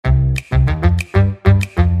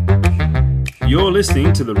You're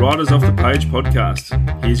listening to the Writers Off the Page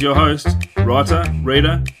podcast. Here's your host, writer,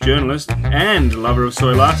 reader, journalist, and lover of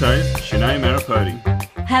soy lattes, Shanae Maripodi.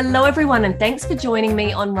 Hello everyone, and thanks for joining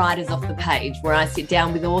me on Writers Off the Page, where I sit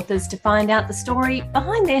down with authors to find out the story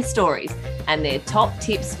behind their stories and their top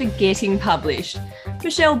tips for getting published.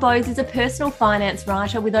 Michelle Bowes is a personal finance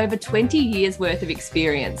writer with over 20 years worth of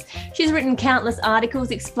experience. She's written countless articles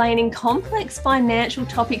explaining complex financial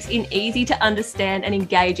topics in easy to understand and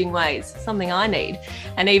engaging ways, something I need,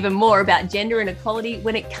 and even more about gender inequality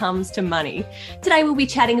when it comes to money. Today we'll be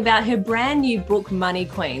chatting about her brand new book, Money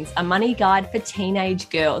Queens, a money guide for teenage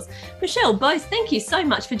girls. Michelle Bowes, thank you so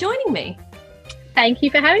much for joining me. Thank you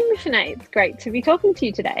for having me, Sinead. It's great to be talking to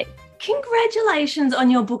you today. Congratulations on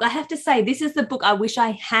your book. I have to say, this is the book I wish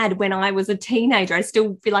I had when I was a teenager. I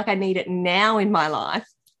still feel like I need it now in my life.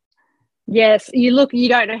 Yes, you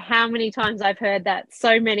don't know how many times I've heard that.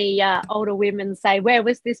 So many older women say, where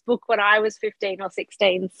was this book when I was 15 or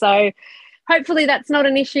 16? So hopefully that's not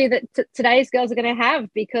an issue that today's girls are going to have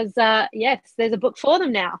because, yes, there's a book for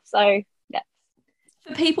them now. So, yeah.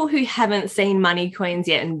 For people who haven't seen Money Queens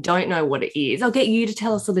yet and don't know what it is, I'll get you to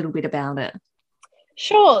tell us a little bit about it.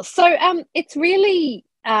 Sure. So it's really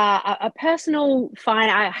a personal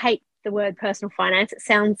finance. I hate the word personal finance. It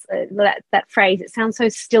sounds that phrase. It sounds so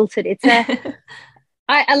stilted. It's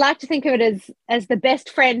I like to think of it as the best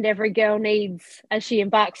friend every girl needs as she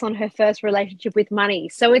embarks on her first relationship with money.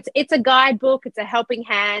 So it's a guidebook. It's a helping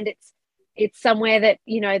hand. It's somewhere that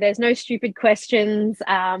there's no stupid questions.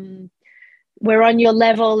 We're on your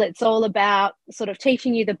level. It's all about sort of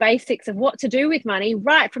teaching you the basics of what to do with money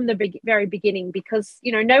right from the very beginning, because,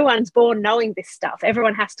 no one's born knowing this stuff.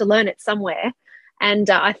 Everyone has to learn it somewhere. And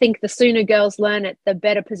I think the sooner girls learn it, the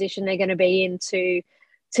better position they're going to be in to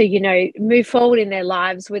move forward in their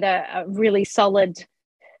lives with a really solid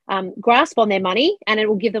grasp on their money. And it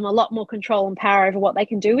will give them a lot more control and power over what they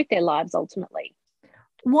can do with their lives ultimately.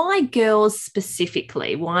 Why girls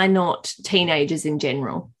specifically? Why not teenagers in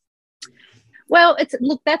general? Well,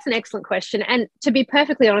 that's an excellent question. And to be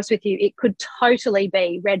perfectly honest with you, it could totally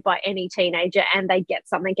be read by any teenager and they get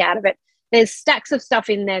something out of it. There's stacks of stuff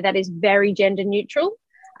in there that is very gender neutral.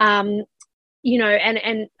 And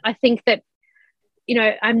I think that,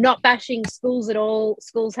 I'm not bashing schools at all.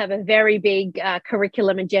 Schools have a very big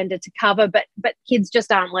curriculum agenda to cover, but kids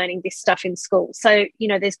just aren't learning this stuff in school. So,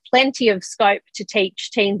 there's plenty of scope to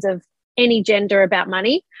teach teens of any gender about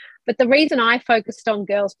money. But the reason I focused on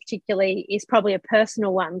girls particularly is probably a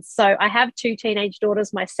personal one. So I have 2 teenage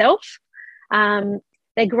daughters myself.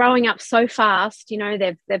 They're growing up so fast,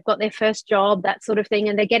 they've got their first job, that sort of thing.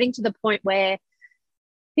 And they're getting to the point where,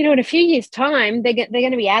 in a few years' time, they're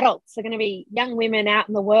going to be adults. They're going to be young women out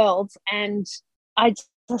in the world. And I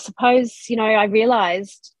suppose, I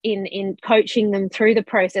realized in coaching them through the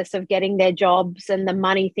process of getting their jobs and the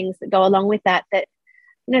money things that go along with that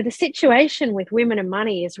the situation with women and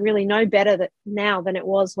money is really no better now than it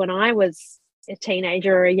was when I was a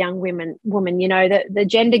teenager or a young woman. The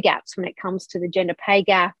gender gaps when it comes to the gender pay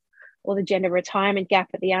gap or the gender retirement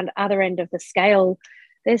gap at the other end of the scale,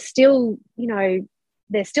 they're still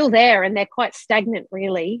there and they're quite stagnant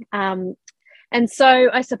really. And so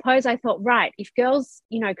I suppose I thought, right, if girls,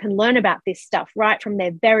 can learn about this stuff right from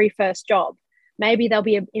their very first job, maybe they'll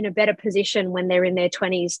be in a better position when they're in their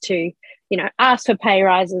 20s to, ask for pay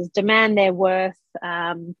rises, demand their worth,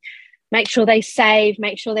 make sure they save,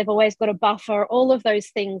 make sure they've always got a buffer, all of those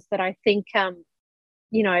things that I think,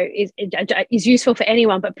 is useful for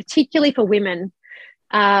anyone, but particularly for women.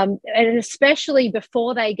 And especially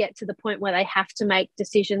before they get to the point where they have to make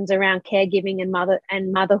decisions around caregiving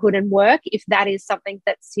and motherhood and work, if that is something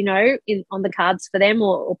that's, on the cards for them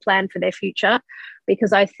or planned for their future.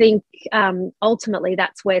 Because I think ultimately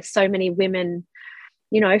that's where so many women,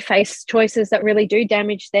 face choices that really do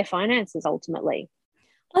damage their finances ultimately.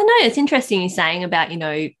 I know it's interesting you saying about,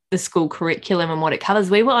 the school curriculum and what it covers.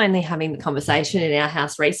 We were only having the conversation in our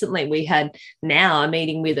house recently. We had now a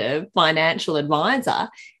meeting with a financial advisor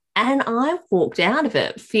and I walked out of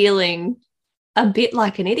it feeling a bit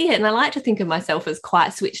like an idiot. And I like to think of myself as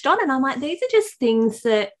quite switched on. And I'm like, these are just things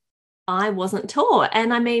that I wasn't taught.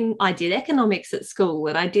 And I mean, I did economics at school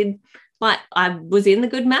and I was in the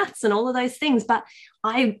good maths and all of those things, but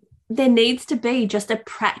there needs to be just a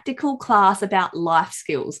practical class about life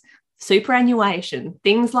skills, superannuation,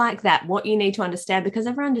 things like that, what you need to understand, because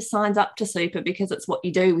everyone just signs up to super because it's what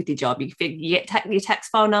you do with your job. You get your tax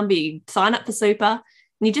file number, you sign up for super and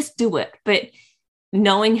you just do it. But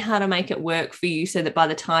knowing how to make it work for you so that by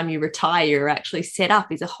the time you retire, you're actually set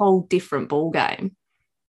up is a whole different ballgame.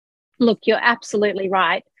 Look, you're absolutely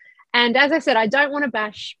right. And as I said, I don't want to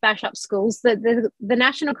bash up schools. The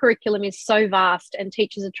national curriculum is so vast, and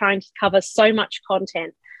teachers are trying to cover so much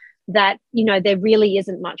content that, you know, there really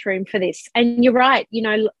isn't much room for this. And you're right, you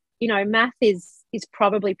know, math is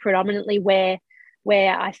probably predominantly where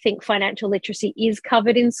I think financial literacy is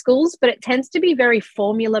covered in schools, but it tends to be very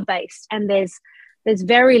formula based, and there's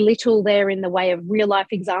very little there in the way of real life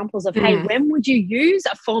examples of, hey, when would you use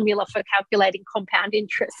a formula for calculating compound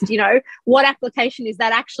interest? You know, what application is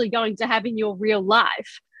that actually going to have in your real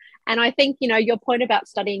life? And I think, you know, your point about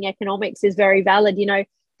studying economics is very valid. You know,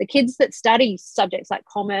 the kids that study subjects like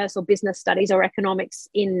commerce or business studies or economics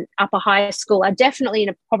in upper high school are definitely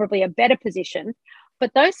in probably a better position.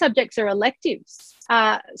 But those subjects are electives.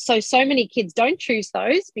 So many kids don't choose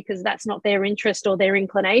those because that's not their interest or their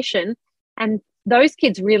inclination. And those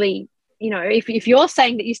kids really, you know, if you're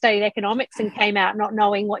saying that you studied economics and came out not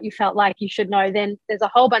knowing what you felt like you should know, then there's a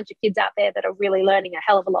whole bunch of kids out there that are really learning a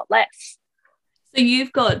hell of a lot less. So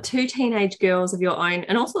you've got 2 teenage girls of your own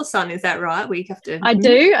and also a son, is that right? We have to. I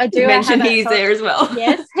do. Mention he's there as well.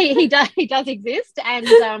 Yes, he does exist, and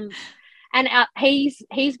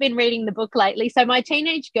he's been reading the book lately. So my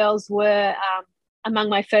teenage girls were among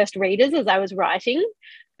my first readers as I was writing,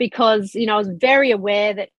 because, you know, I was very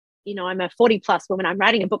aware that, you know, I'm a 40+ woman. I'm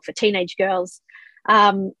writing a book for teenage girls.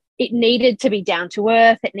 It needed to be down to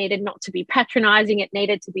earth. It needed not to be patronizing. It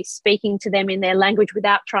needed to be speaking to them in their language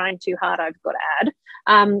without trying too hard, I've got to add.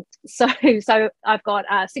 So I've got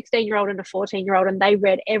a 16-year-old and a 14-year-old, and they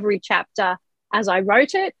read every chapter as I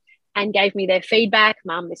wrote it and gave me their feedback.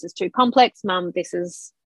 Mum, this is too complex. Mum, this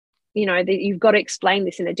is, you know, you've got to explain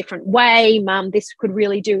this in a different way. Mum, this could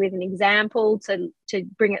really do with an example to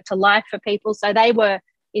bring it to life for people. So they were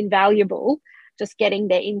invaluable, just getting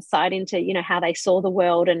their insight into, you know, how they saw the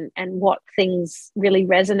world and what things really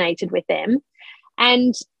resonated with them.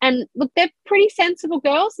 And look, they're pretty sensible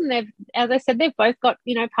girls, and they've, as I said, they've both got,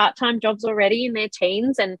 you know, part-time jobs already in their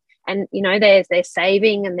teens, and you know, they're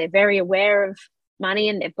saving, and they're very aware of money,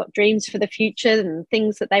 and they've got dreams for the future and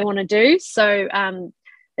things that they want to do. So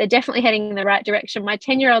they're definitely heading in the right direction. My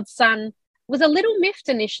 10-year-old son was a little miffed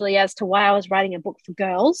initially as to why I was writing a book for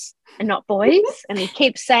girls and not boys. And he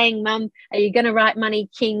keeps saying, Mum, are you going to write Money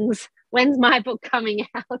Kings? When's my book coming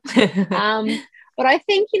out? But I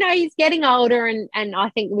think, you know, he's getting older, and I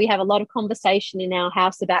think we have a lot of conversation in our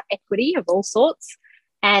house about equity of all sorts.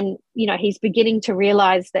 And, you know, he's beginning to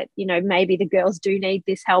realize that, you know, maybe the girls do need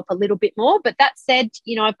this help a little bit more. But that said,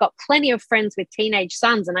 you know, I've got plenty of friends with teenage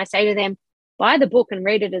sons, and I say to them, buy the book and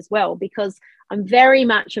read it as well, because I'm very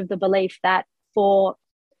much of the belief that for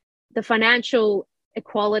the financial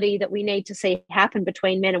equality that we need to see happen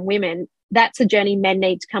between men and women, that's a journey men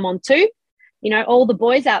need to come on to. You know, all the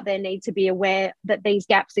boys out there need to be aware that these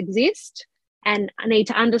gaps exist, and need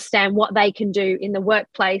to understand what they can do in the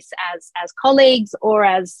workplace as colleagues, or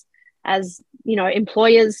as you know,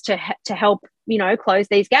 employers to help, you know, close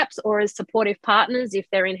these gaps, or as supportive partners if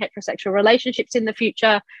they're in heterosexual relationships in the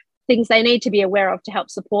future. Things they need to be aware of to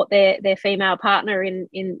help support their female partner in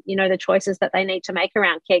you know, the choices that they need to make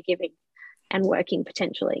around caregiving and working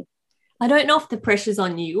potentially. I don't know if the pressure's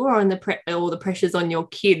on you or on the pressure's on your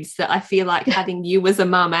kids, that I feel like having you as a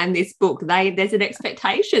mum and this book, there's an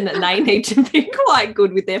expectation that they need to be quite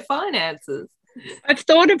good with their finances. I've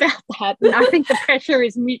thought about that, and I think the pressure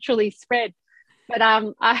is mutually spread. But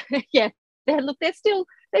they're still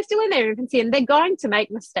in their infancy, and they're going to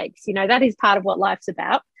make mistakes. You know, that is part of what life's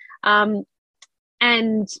about. And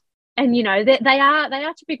you know, they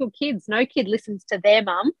are typical kids. No kid listens to their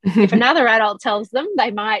mum. If another adult tells them, they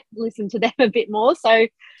might listen to them a bit more. So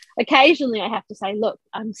occasionally I have to say, look,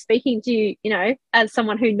 I'm speaking to you, you know, as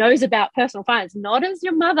someone who knows about personal finance, not as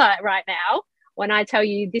your mother right now. When I tell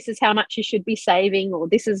you this is how much you should be saving, or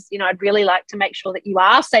this is, you know, I'd really like to make sure that you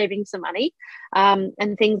are saving some money,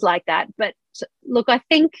 and things like that. But look, I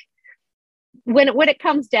think when it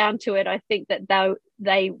comes down to it, I think that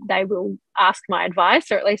they will ask my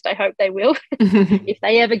advice, or at least I hope they will, if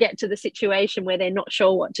they ever get to the situation where they're not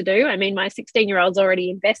sure what to do. I mean, my 16-year-old's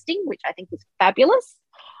already investing, which I think is fabulous.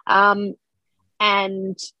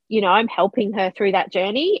 And, you know, I'm helping her through that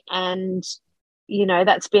journey. And, you know,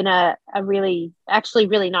 that's been a really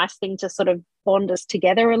nice thing to sort of bond us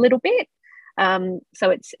together a little bit.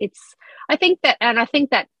 So it's I think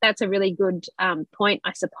that that's a really good point,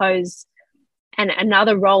 I suppose. And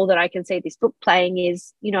another role that I can see this book playing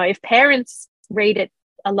is, you know, if parents read it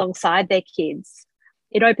alongside their kids,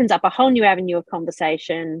 it opens up a whole new avenue of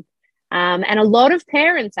conversation. And a lot of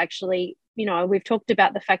parents actually, you know, we've talked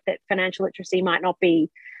about the fact that financial literacy might not be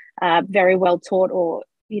very well taught or,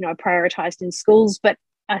 you know, prioritized in schools, but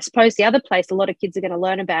I suppose the other place a lot of kids are going to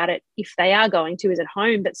learn about it, if they are going to, is at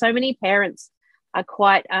home. But so many parents are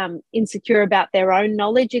quite insecure about their own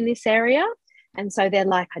knowledge in this area. And so they're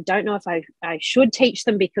like, I don't know if I should teach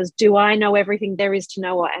them, because do I know everything there is to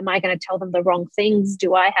know, or am I going to tell them the wrong things?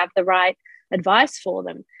 Do I have the right advice for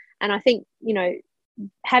them? And I think, you know,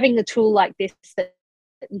 having a tool like this that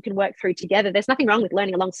you can work through together, there's nothing wrong with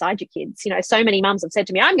learning alongside your kids. You know, so many mums have said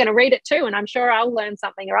to me, I'm going to read it too, and I'm sure I'll learn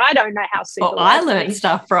something, or I don't know how super. Well, I learned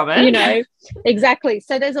stuff from it. You know, exactly.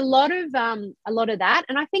 So there's a lot of that.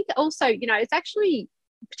 And I think also, you know, it's actually,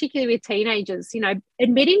 particularly with teenagers, you know,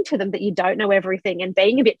 admitting to them that you don't know everything and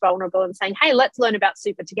being a bit vulnerable and saying, hey, let's learn about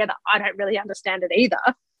super together. I don't really understand it either.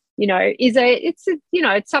 You know,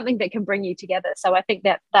 it's something that can bring you together. So I think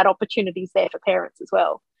that opportunity is there for parents as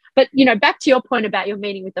well. But, you know, back to your point about your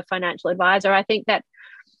meeting with the financial advisor, I think that,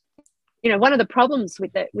 you know, one of the problems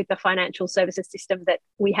with the financial services system that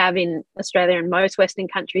we have in Australia and most Western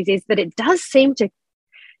countries is that it does seem to,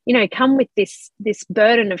 you know, come with this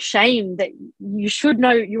burden of shame that you should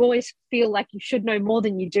know. You always feel like you should know more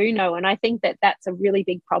than you do know. And I think that that's a really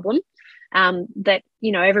big problem, that,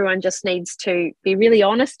 you know, everyone just needs to be really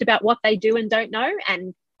honest about what they do and don't know,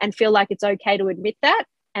 and feel like it's okay to admit that,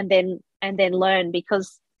 and then learn,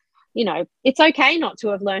 because, you know, it's okay not to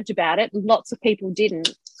have learnt about it. Lots of people didn't.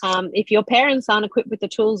 If your parents aren't equipped with the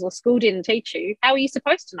tools, or school didn't teach you, how are you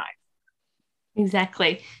supposed to know?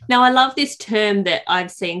 Exactly. Now, I love this term that I've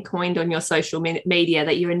seen coined on your social media,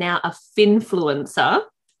 that you are now a finfluencer,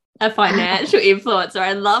 a financial influencer.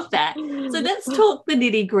 I love that. So let's talk the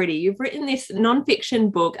nitty gritty. You've written this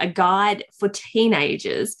nonfiction book, A Guide for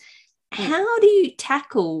Teenagers. How do you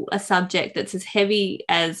tackle a subject that's as heavy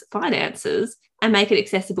as finances and make it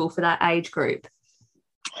accessible for that age group?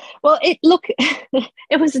 Well, it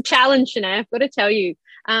was a challenge, Shanae, I've got to tell you.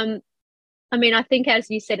 I mean, I think, as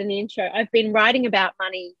you said in the intro, I've been writing about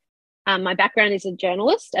money. My background is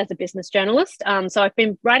as a business journalist. So I've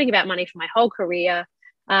been writing about money for my whole career.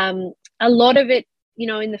 A lot of it, you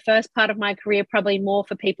know, in the first part of my career, probably more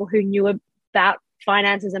for people who knew about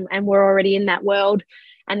finances and were already in that world.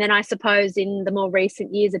 And then I suppose in the more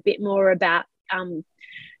recent years, a bit more about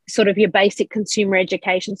sort of your basic consumer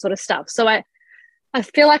education sort of stuff. So I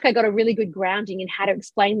feel like I got a really good grounding in how to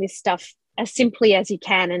explain this stuff as simply as you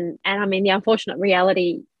can. And I mean, the unfortunate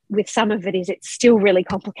reality with some of it is it's still really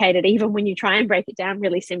complicated, even when you try and break it down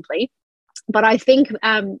really simply. But I think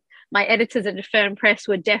my editors at Fern Press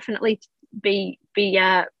would definitely be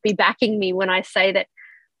backing me when I say that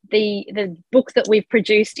the book that we've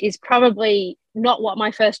produced is probably not what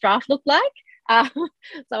my first draft looked like.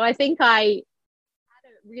 So I think I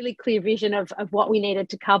had a really clear vision of what we needed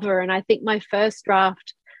to cover. And I think my first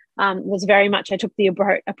draft was very much, I took the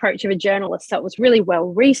approach of a journalist. So it was really well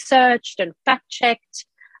researched and fact checked,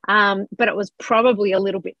 but it was probably a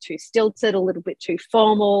little bit too stilted, a little bit too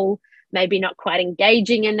formal, maybe not quite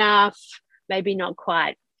engaging enough, maybe not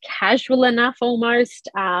quite casual enough almost,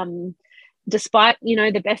 despite, you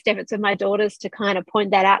know, the best efforts of my daughters to kind of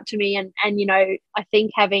point that out to me. And you know, I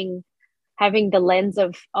think having the lens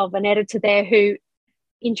of an editor there who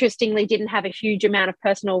interestingly didn't have a huge amount of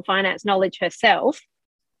personal finance knowledge herself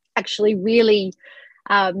actually really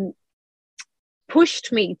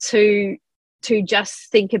pushed me to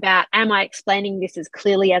just think about, am I explaining this as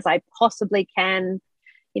clearly as I possibly can?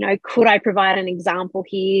 You know, could I provide an example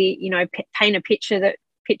here? You know, paint a picture. That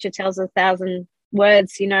picture tells 1,000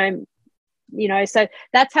 words, you know, so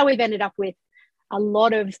that's how we've ended up with a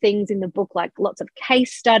lot of things in the book, like lots of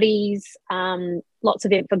case studies, lots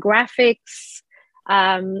of infographics.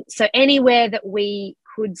 So anywhere that we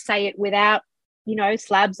could say it without, you know,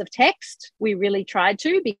 slabs of text, we really tried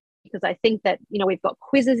to, because I think that, you know, we've got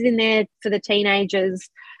quizzes in there for the teenagers.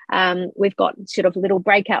 We've got sort of little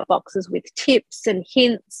breakout boxes with tips and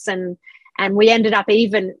hints, and we ended up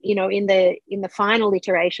even, you know, in the final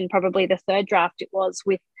iteration, probably the third draft, it was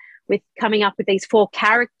with coming up with these 4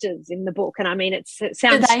 characters in the book. And I mean, it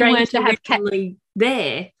sounds strange to have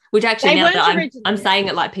there. Which actually, now that I'm saying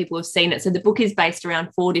it like people have seen it. So the book is based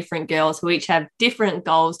around 4 different girls who each have different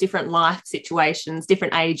goals, different life situations,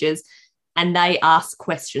 different ages, and they ask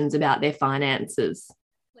questions about their finances.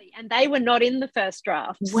 And they were not in the first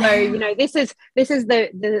draft. Wow. So, you know, this is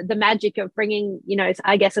the magic of bringing, you know,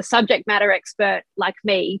 I guess a subject matter expert like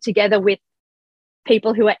me together with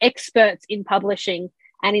people who are experts in publishing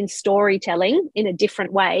and in storytelling in a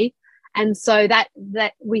different way. And so that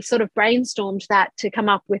we sort of brainstormed that to come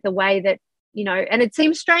up with a way that, you know, and it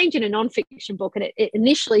seems strange in a nonfiction book, and it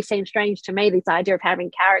initially seemed strange to me, this idea of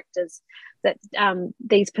having characters, that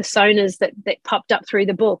these personas that popped up through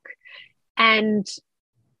the book. And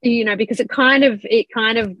you know, because it kind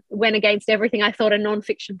of went against everything I thought a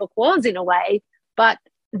nonfiction book was in a way, but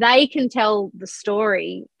they can tell the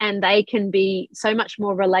story and they can be so much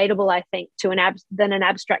more relatable, I think, to than an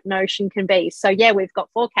abstract notion can be. So yeah, we've got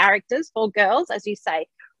 4 characters, 4 girls, as you say,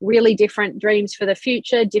 really different dreams for the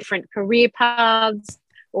future, different career paths,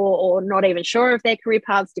 or not even sure of their career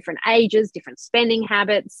paths, different ages, different spending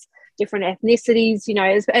habits, different ethnicities, you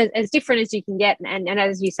know, as different as you can get. And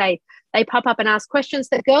as you say, they pop up and ask questions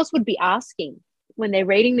that girls would be asking when they're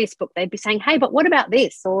reading this book. They'd be saying, hey, but what about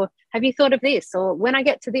this? Or have you thought of this? Or when I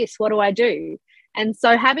get to this, what do I do? And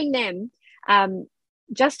so having them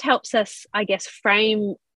just helps us, I guess,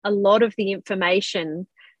 frame a lot of the information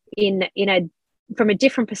from a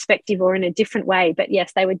different perspective or in a different way. But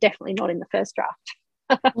yes, they were definitely not in the first draft.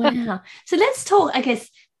 Wow. So let's talk, I guess,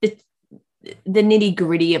 the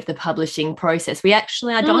nitty-gritty of the publishing process.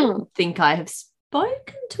 I don't think I have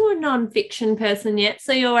spoken to a non-fiction person yet,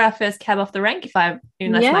 so you're our first cab off the rank,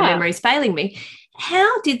 unless my memory is failing me.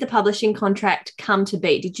 How did the publishing contract come to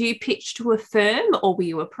be? Did you pitch to a firm or were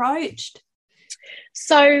you approached?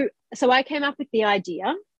 So I came up with the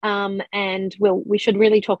idea, and we should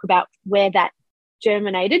really talk about where that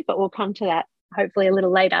germinated, but we'll come to that hopefully a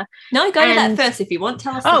little later. No, go to that first if you want.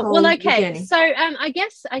 Tell us the whole journey. So I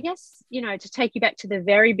guess, you know, to take you back to the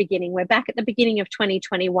very beginning, we're back at the beginning of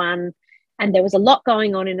 2021, and there was a lot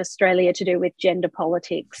going on in Australia to do with gender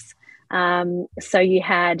politics. So you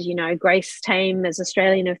had, you know, Grace Tame as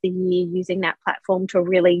Australian of the Year, using that platform to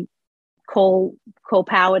really call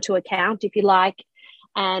power to account, if you like.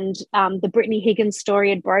 And the Brittany Higgins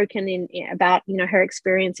story had broken in about, you know, her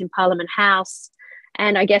experience in Parliament House.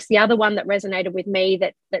 And I guess the other one that resonated with me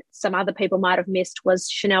that some other people might have missed was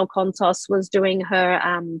Chanel Contos was doing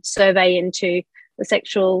her survey into the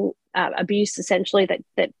sexual abuse, essentially,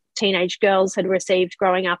 that teenage girls had received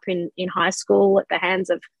growing up in high school at the hands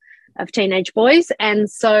of teenage boys. And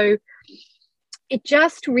so it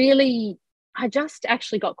just really, I just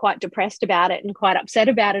actually got quite depressed about it and quite upset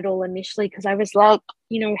about it all initially, because I was like,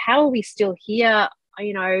 you know, how are we still here?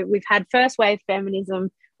 You know, we've had first wave feminism,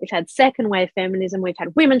 we've had second wave feminism, we've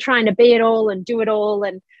had women trying to be it all and do it all.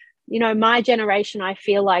 And, you know, my generation, I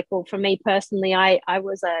feel like, well, for me personally, I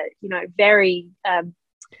was a, you know, very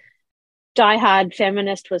diehard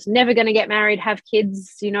feminist, was never going to get married, have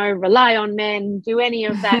kids, you know, rely on men, do any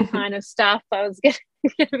of that kind of stuff. I was going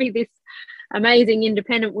to be this amazing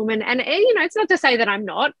independent woman. And, you know, it's not to say that I'm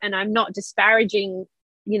not, and I'm not disparaging,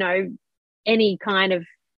 you know, any kind of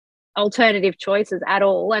alternative choices at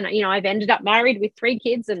all. And, you know, I've ended up married with 3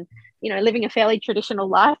 kids and, you know, living a fairly traditional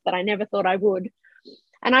life that I never thought I would.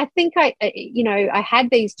 And I think I had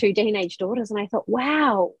these 2 teenage daughters, and I thought,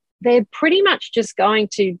 wow, they're pretty much just going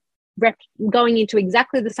into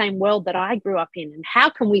exactly the same world that I grew up in. And how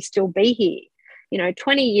can we still be here, you know,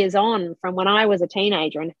 20 years on from when I was a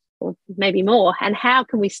teenager, or maybe more, and how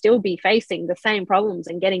can we still be facing the same problems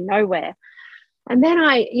and getting nowhere? And then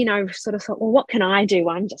I, you know, sort of thought, well, what can I do?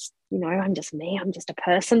 I'm just me. I'm just a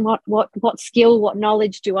person. What skill, what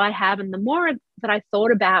knowledge do I have? And the more that I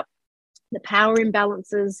thought about the power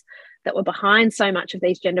imbalances that were behind so much of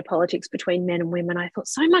these gender politics between men and women, I thought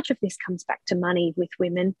so much of this comes back to money with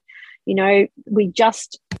women. You know, we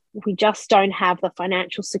just don't have the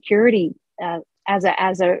financial security as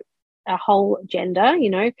a whole gender, you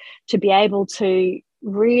know, to be able to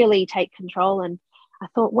really take control. And I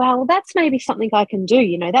thought, well, that's maybe something I can do.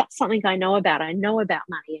 You know, that's something I know about. I know about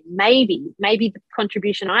money, and maybe the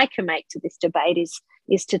contribution I can make to this debate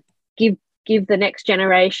is to give the next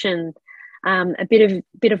generation a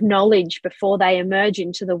bit of knowledge before they emerge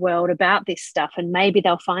into the world about this stuff, and maybe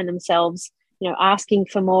they'll find themselves, you know, asking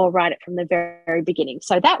for more right from the very beginning.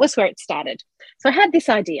 So that was where it started. So I had this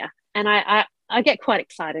idea, and I get quite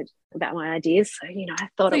excited about my ideas. So, you know, I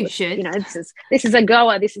thought you know, this is a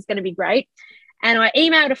goer. This is going to be great. And I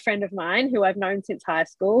emailed a friend of mine who I've known since high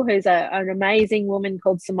school, who's an amazing woman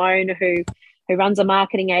called Simone, who runs a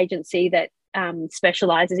marketing agency that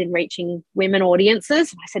specializes in reaching women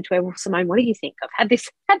audiences. And I said to her, well, Simone, what do you think? I've had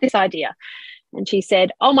this idea. And she said,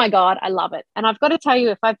 oh my God, I love it. And I've got to tell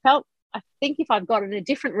you, I think if I've gotten a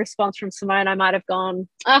different response from Simone, I might have gone,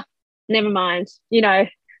 never mind. You know,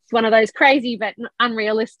 it's one of those crazy but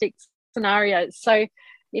unrealistic scenarios. So,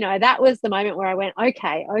 you know, that was the moment where I went,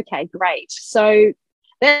 okay, great. So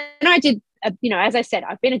then I did, you know, as I said,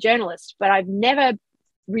 I've been a journalist, but I've never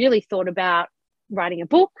really thought about writing a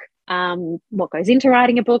book, what goes into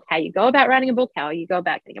writing a book, how you go about writing a book, how you go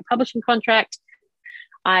about getting a publishing contract.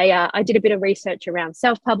 I did a bit of research around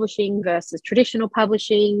self-publishing versus traditional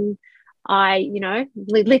publishing. I, you know,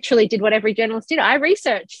 literally did what every journalist did. I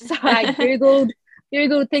researched. So I Googled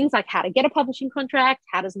Googled things like how to get a publishing contract,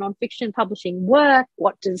 how does nonfiction publishing work,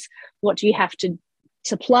 what do you have to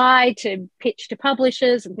supply to pitch to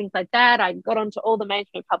publishers and things like that. I got onto all the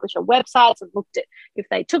mainstream publisher websites and looked at if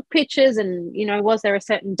they took pictures and, you know, was there a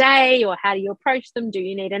certain day or how do you approach them? Do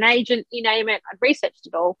you need an agent? You name it. I'd researched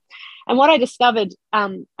it all. And what I discovered,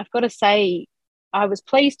 I've got to say, I was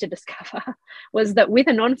pleased to discover was that with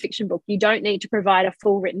a nonfiction book, you don't need to provide a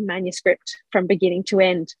full written manuscript from beginning to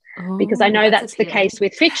end, because I know that's the case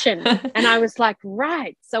with fiction. And I was like,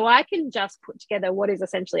 right, so I can just put together what is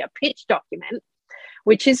essentially a pitch document,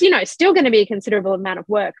 which is, you know, still going to be a considerable amount of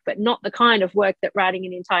work, but not the kind of work that writing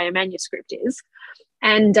an entire manuscript is.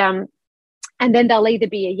 And then they'll either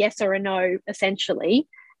be a yes or a no, essentially.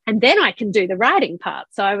 And then I can do the writing part.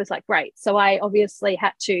 So I was like, great. So I obviously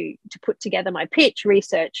had to put together my pitch,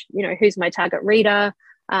 research, you know, who's my target reader,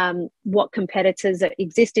 what competitors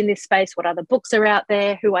exist in this space, what other books are out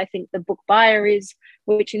there, who I think the book buyer is,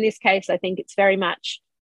 which in this case, I think it's very much,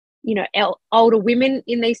 you know, older women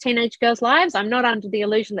in these teenage girls' lives. I'm not under the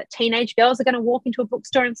illusion that teenage girls are going to walk into a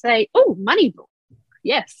bookstore and say, oh, money book.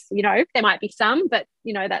 Yes, you know, there might be some, but,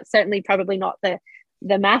 you know, that's certainly probably not the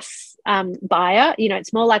mass buyer. You know,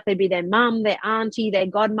 it's more likely to be their mum, their auntie, their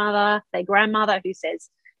godmother, their grandmother who says,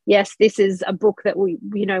 yes, this is a book that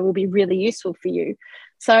will be really useful for you.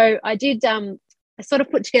 So I did, I sort of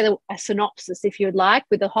put together a synopsis, if you would like,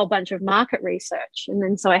 with a whole bunch of market research. And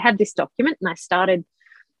then so I had this document and I started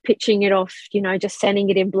pitching it off, you know, just sending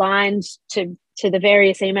it in blind to the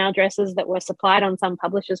various email addresses that were supplied on some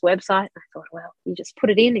publisher's website. And I thought, well, you just put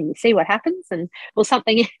it in and you see what happens, and will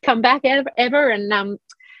something come back ever? And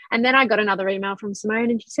then I got another email from Simone,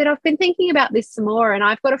 and she said, I've been thinking about this some more, and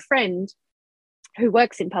I've got a friend who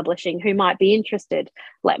works in publishing who might be interested.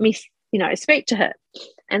 Let me, you know, speak to her.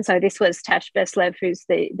 And so this was Tash Beslev, who's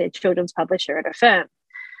the children's publisher at Affirm.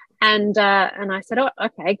 And I said, oh,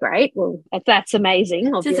 okay, great. Well, that's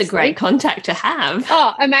amazing. Obviously. This is a great contact to have.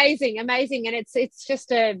 Oh, amazing. And it's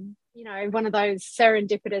just one of those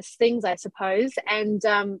serendipitous things, I suppose. And,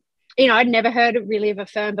 you know, I'd never heard really of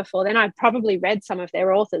Affirm before then. I'd probably read some of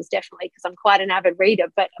their authors, definitely, because I'm quite an avid reader.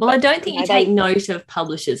 But I don't think you take note of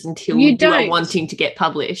publishers until you are wanting to get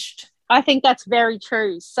published. I think that's very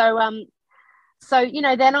true. So, you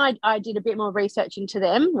know, then I did a bit more research into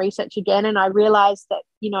them, again, and I realized that,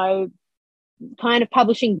 you know, kind of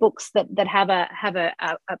publishing books that have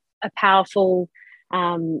a powerful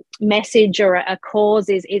message or a cause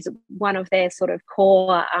is one of their sort of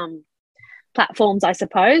core platforms, I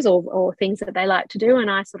suppose, or things that they like to do.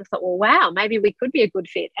 And I sort of thought, well, wow, maybe we could be a good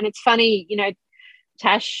fit. And it's funny, you know,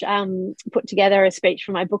 Tash put together a speech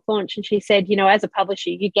for my book launch, and she said, you know, as a publisher,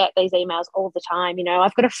 you get these emails all the time. You know,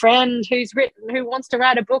 I've got a friend who wants to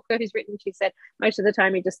write a book or who's written. She said, most of the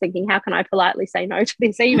time you're just thinking, how can I politely say no to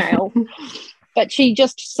this email? But she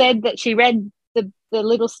just said that she read the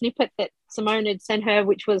little snippet that Simone had sent her,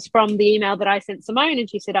 which was from the email that I sent Simone. And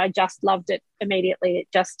she said, I just loved it immediately.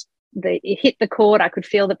 It hit the chord. I could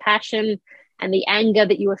feel the passion and the anger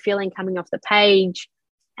that you were feeling coming off the page.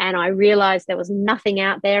 And I realized there was nothing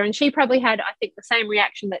out there. And she probably had, I think, the same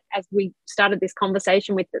reaction that as we started this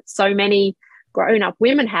conversation with, that so many grown-up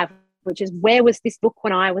women have, which is, where was this book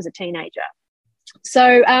when I was a teenager?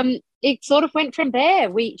 So it sort of went from there.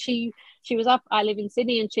 She was up, I live in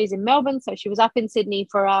Sydney and she's in Melbourne. So she was up in Sydney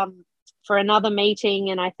for another meeting,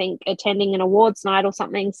 and I think attending an awards night or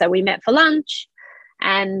something. So we met for lunch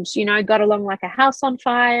and, you know, got along like a house on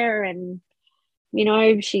fire. And you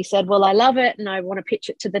know, she said, well, I love it and I want to pitch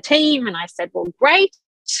it to the team. And I said, well, great,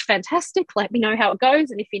 fantastic. Let me know how it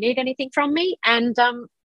goes and if you need anything from me. And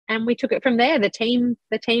we took it from there. The team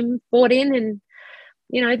bought in, and,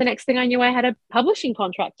 you know, the next thing I knew, I had a publishing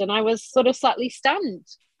contract, and I was sort of slightly stunned.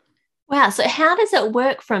 Wow. So how does it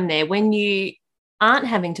work from there when you aren't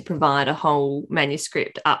having to provide a whole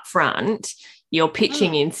manuscript up front? You're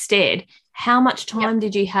pitching instead. How much time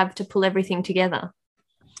did you have to pull everything together?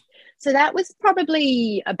 So that was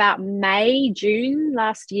probably about May, June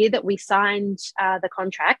last year that we signed the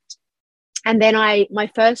contract. And then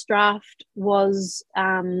my first draft was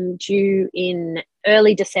due in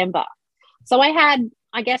early December. So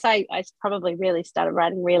I guess I probably really started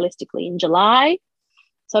writing realistically in July.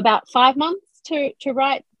 So about 5 months to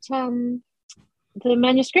write the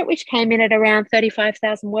manuscript, which came in at around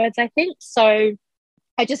 35,000 words, I think. So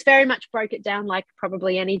I just very much broke it down like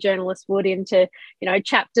probably any journalist would into, you know,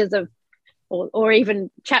 chapters of, or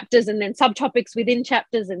even chapters and then subtopics within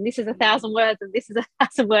chapters. And this is 1,000 words and this is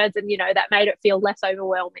 1,000 words. And, you know, that made it feel less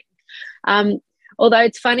overwhelming. Although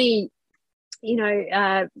it's funny, you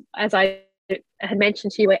know, as I had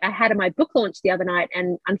mentioned to you, I had my book launch the other night,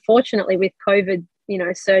 and unfortunately with COVID,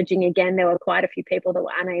 surging again, there were quite a few people that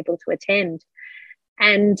were unable to attend.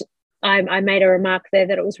 And I made a remark there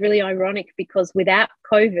that it was really ironic because without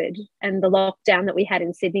COVID and the lockdown that we had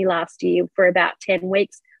in Sydney last year for about 10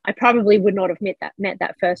 weeks, I probably would not have met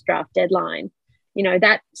that first draft deadline.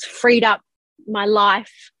 That's freed up my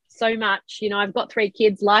life so much. I've got 3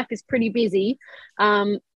 kids. Life is pretty busy.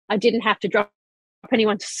 I didn't have to drop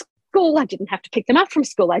anyone to school. I didn't have to pick them up from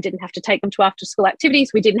school. I didn't have to take them to after school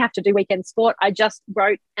activities. We didn't have to do weekend sport. I just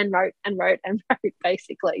wrote and wrote and wrote and wrote,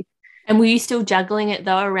 basically. And were you still juggling it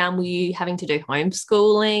though were you having to do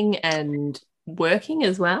homeschooling and working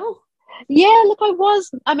as well? Yeah, look, I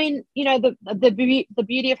was. I mean, the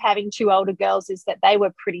beauty of having 2 older girls is that they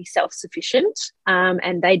were pretty self-sufficient,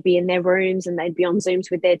 and they'd be in their rooms and they'd be on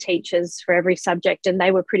Zooms with their teachers for every subject, and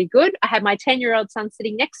they were pretty good. I had my 10-year-old son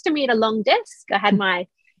sitting next to me at a long desk. I had my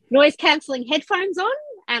noise-cancelling headphones on,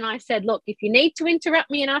 and I said, look, if you need to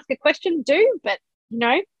interrupt me and ask a question, do, but,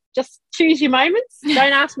 just choose your moments.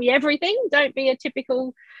 Don't ask me everything. Don't be a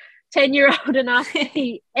typical 10-year-old and ask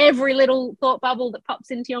me every little thought bubble that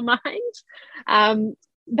pops into your mind.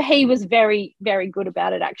 But he was very, very good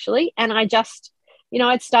about it, actually. And I just,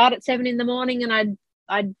 I'd start at 7 a.m. and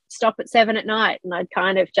I'd stop at 7 p.m, and I'd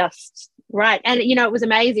kind of just write. And, it was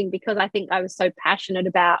amazing because I think I was so passionate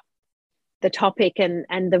about the topic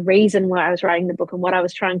and the reason why I was writing the book and what I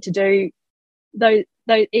was trying to do, though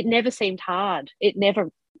it never seemed hard. It never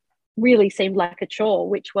really seemed like a chore,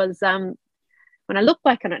 which was, when I look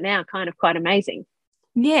back on it now, kind of quite amazing.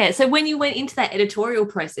 Yeah. So when you went into that editorial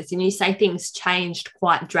process and you say things changed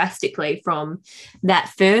quite drastically from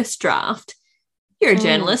that first draft, you're a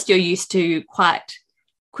journalist, you're used to quite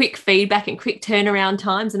quick feedback and quick turnaround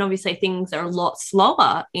times, and obviously things are a lot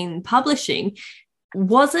slower in publishing.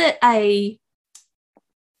 Was it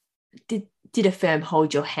did a firm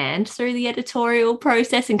hold your hand through the editorial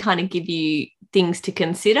process and kind of give you things to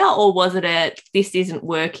consider, or was it this isn't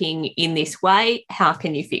working in this way, how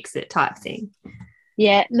can you fix it type thing?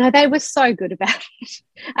 Yeah, no, they were so good about it.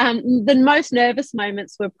 The most nervous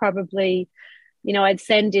moments were probably, I'd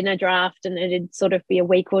send in a draft and it'd sort of be a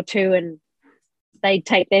week or two and they'd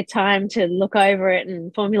take their time to look over it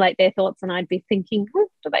and formulate their thoughts, and I'd be thinking,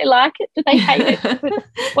 do they like it? Do they hate it?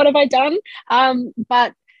 What have I done?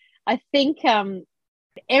 But I think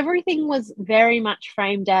everything was very much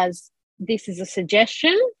framed as, this is a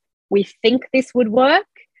suggestion. We think this would work,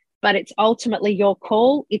 but it's ultimately your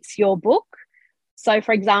call. It's your book. So,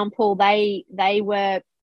 for example, they were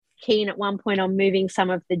keen at one point on moving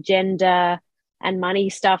some of the gender and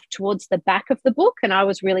money stuff towards the back of the book, and I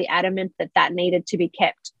was really adamant that needed to be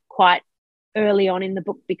kept quite early on in the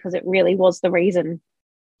book because it really was the reason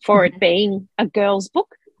for it being a girl's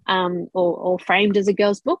book, or framed as a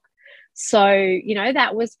girl's book. So,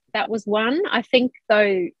 that was one. I think,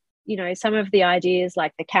 though, some of the ideas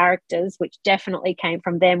like the characters, which definitely came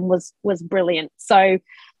from them, was brilliant. So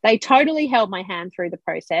they totally held my hand through the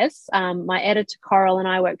process. My editor, Coral, and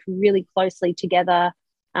I worked really closely together,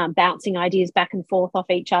 bouncing ideas back and forth off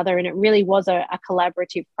each other. And it really was a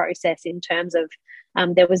collaborative process in terms of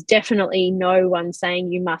there was definitely no one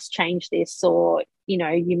saying you must change this or,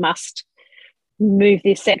 you must move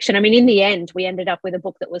this section. I mean, in the end, we ended up with a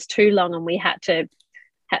book that was too long and we had to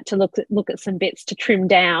look at some bits to trim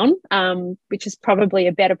down, which is probably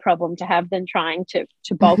a better problem to have than trying to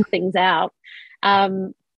bulk things out.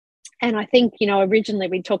 And I think, originally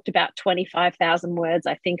we talked about 25,000 words.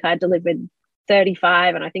 I think I delivered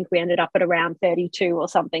 35, and I think we ended up at around 32 or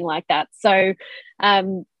something like that. So,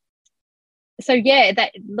 yeah,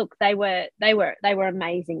 they were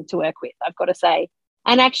amazing to work with, I've got to say.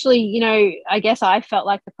 And actually, I guess I felt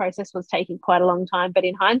like the process was taking quite a long time, but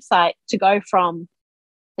in hindsight, to go from,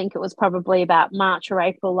 I think it was probably about March or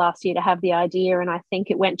April last year to have the idea, and I think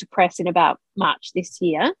it went to press in about March this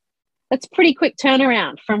year. That's pretty quick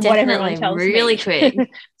turnaround from what everyone tells me. Really quick.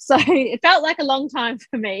 So it felt like a long time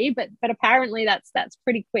for me, but apparently that's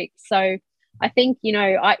pretty quick. So I think,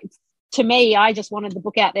 to me, I just wanted the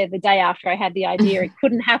book out there the day after I had the idea. It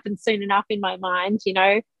couldn't happen soon enough in my mind.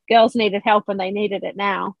 Girls needed help and they needed it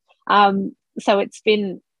now. So it's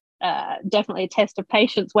been definitely a test of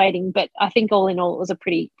patience waiting, but I think all in all, it was a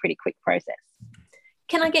pretty quick process.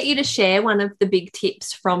 Can I get you to share one of the big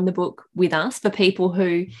tips from the book with us for people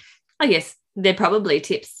who, I guess they're probably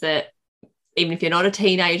tips that even if you're not a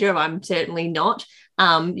teenager, I'm certainly not,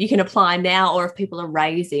 you can apply now, or if people are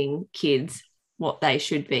raising kids, what they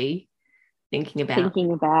should be thinking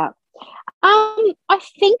about? I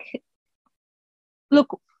think,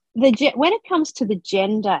 look, when it comes to the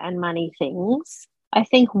gender and money things, I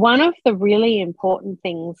think one of the really important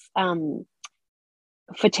things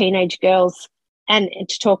for teenage girls, and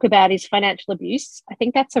to talk about is financial abuse. I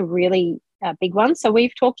think that's a really big one. So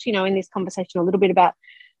we've talked, in this conversation a little bit about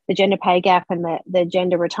the gender pay gap and the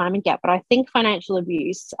gender retirement gap, but I think financial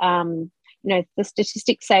abuse, the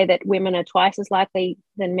statistics say that women are twice as likely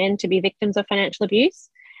than men to be victims of financial abuse,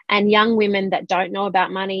 and young women that don't know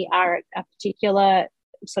about money are a particular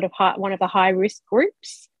sort of one of the high risk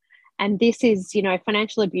groups. And this is,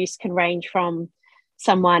 financial abuse can range from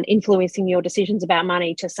someone influencing your decisions about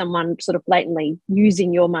money to someone sort of blatantly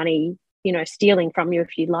using your money, stealing from you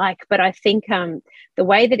if you like. But I think the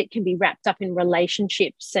way that it can be wrapped up in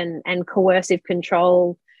relationships and coercive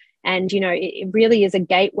control, and, it really is a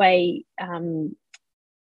gateway,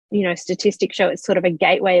 statistics show it's sort of a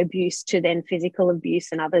gateway abuse to then physical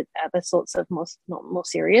abuse and other sorts of not more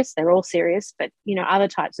serious, they're all serious, but, other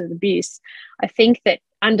types of abuse. I think that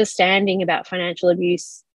understanding about financial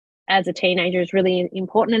abuse as a teenager is really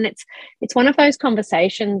important. And it's one of those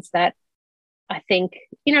conversations that I think,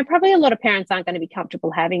 probably a lot of parents aren't going to be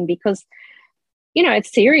comfortable having because,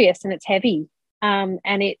 it's serious and it's heavy. And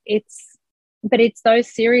but it's those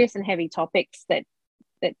serious and heavy topics that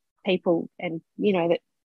people and, that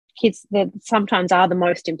kids that sometimes are the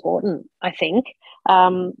most important, I think.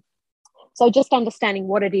 So just understanding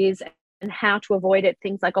what it is and how to avoid it,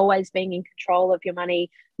 things like always being in control of your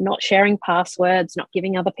money, not sharing passwords, not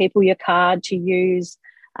giving other people your card to use,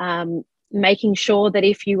 making sure that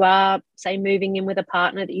if you are, say, moving in with a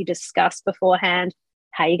partner, that you discuss beforehand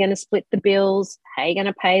how you're going to split the bills, how you're going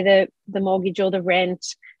to pay the mortgage or the rent,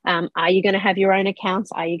 are you going to have your own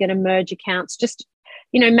accounts, are you going to merge accounts, just,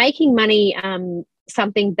 making money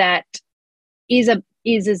something that is a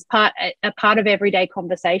part of everyday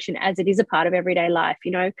conversation as it is a part of everyday life.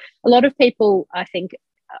 A lot of people, I think,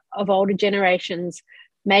 of older generations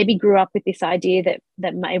maybe grew up with this idea that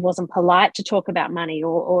it wasn't polite to talk about money,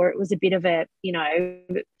 or it was a bit of a,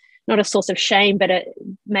 not a source of shame, but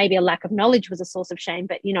maybe a lack of knowledge was a source of shame,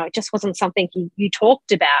 but, it just wasn't something you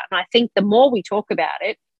talked about. And I think the more we talk about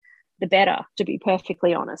it, the better, to be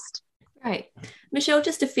perfectly honest. Right. Michelle,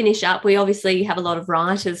 just to finish up, we obviously have a lot of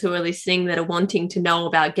writers who are listening that are wanting to know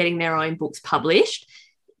about getting their own books published.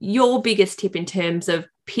 Your biggest tip in terms of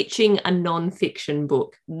pitching a non-fiction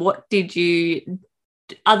book, what did you,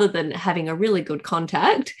 other than having a really good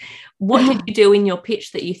contact, what did you do in your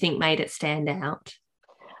pitch that you think made it stand out?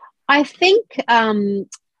 I think apart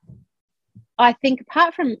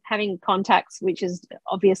from having contacts, which is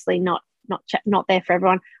obviously not there for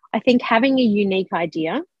everyone, I think having a unique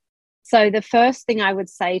idea. So the first thing I would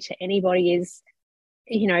say to anybody is,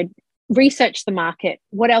 research the market.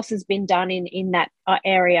 What else has been done in that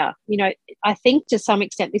area? I think to some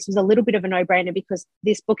extent this was a little bit of a no-brainer because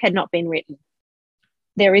this book had not been written.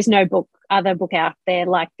 There is no other book out there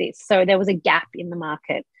like this. So there was a gap in the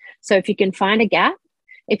market. So if you can find a gap,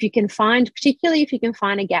 particularly if you can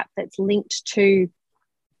find a gap that's linked to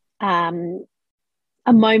a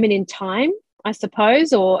moment in time, I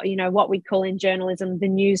suppose, or, what we call in journalism, the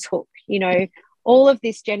news hook. All of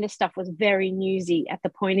this gender stuff was very newsy at the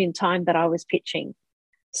point in time that I was pitching.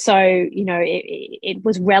 So, it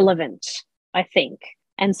was relevant, I think.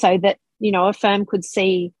 And so that, a firm could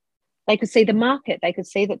see the market, they could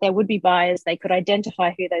see that there would be buyers, they could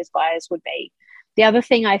identify who those buyers would be. The other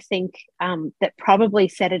thing I think that probably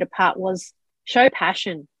set it apart was show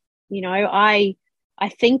passion. I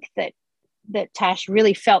think that Tash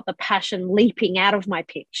really felt the passion leaping out of my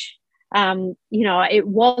pitch. It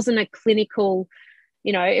wasn't a clinical,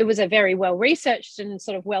 it was a very well researched and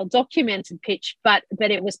sort of well documented pitch, but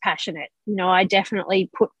it was passionate. I definitely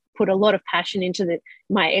put a lot of passion into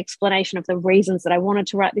my explanation of the reasons that I wanted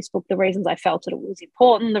to write this book, the reasons I felt that it was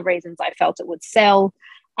important, the reasons I felt it would sell.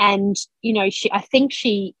 And, I think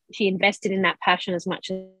she invested in that passion as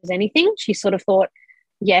much as anything. She sort of thought,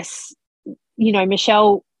 yes,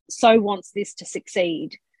 Michelle so wants this to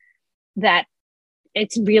succeed that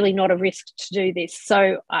it's really not a risk to do this.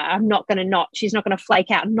 So I'm not going to she's not going to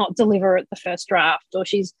flake out and not deliver at the first draft, or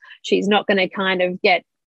she's not going to kind of get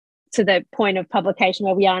to the point of publication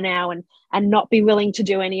where we are now and not be willing to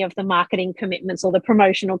do any of the marketing commitments or the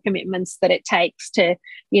promotional commitments that it takes to,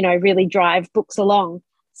 really drive books along.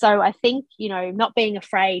 So I think, not being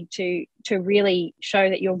afraid to really show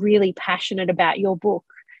that you're really passionate about your book,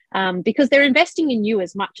 because they're investing in you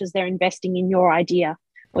as much as they're investing in your idea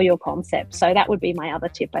or your concept. So that would be my other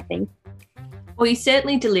tip, I think. Well, you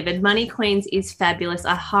certainly delivered. Money Queens is fabulous.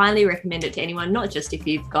 I highly recommend it to anyone, not just if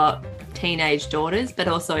you've got teenage daughters, but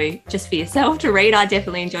also just for yourself to read. I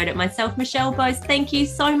definitely enjoyed it myself. Michelle Bose, thank you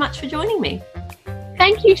so much for joining me.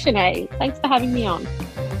 Thank you, Sinead. Thanks for having me on.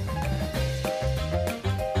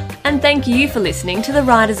 And thank you for listening to the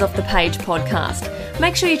Writers Off the Page podcast.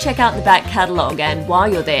 Make sure you check out the back catalogue, and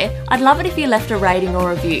while you're there, I'd love it if you left a rating or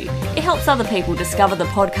review. It helps other people discover the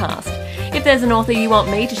podcast. If there's an author you want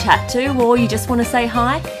me to chat to, or you just want to say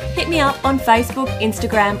hi, hit me up on Facebook,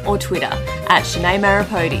 Instagram or Twitter at Shanae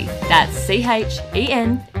Maripodi. That's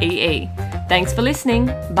CHENEE. Thanks for listening.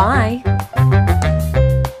 Bye.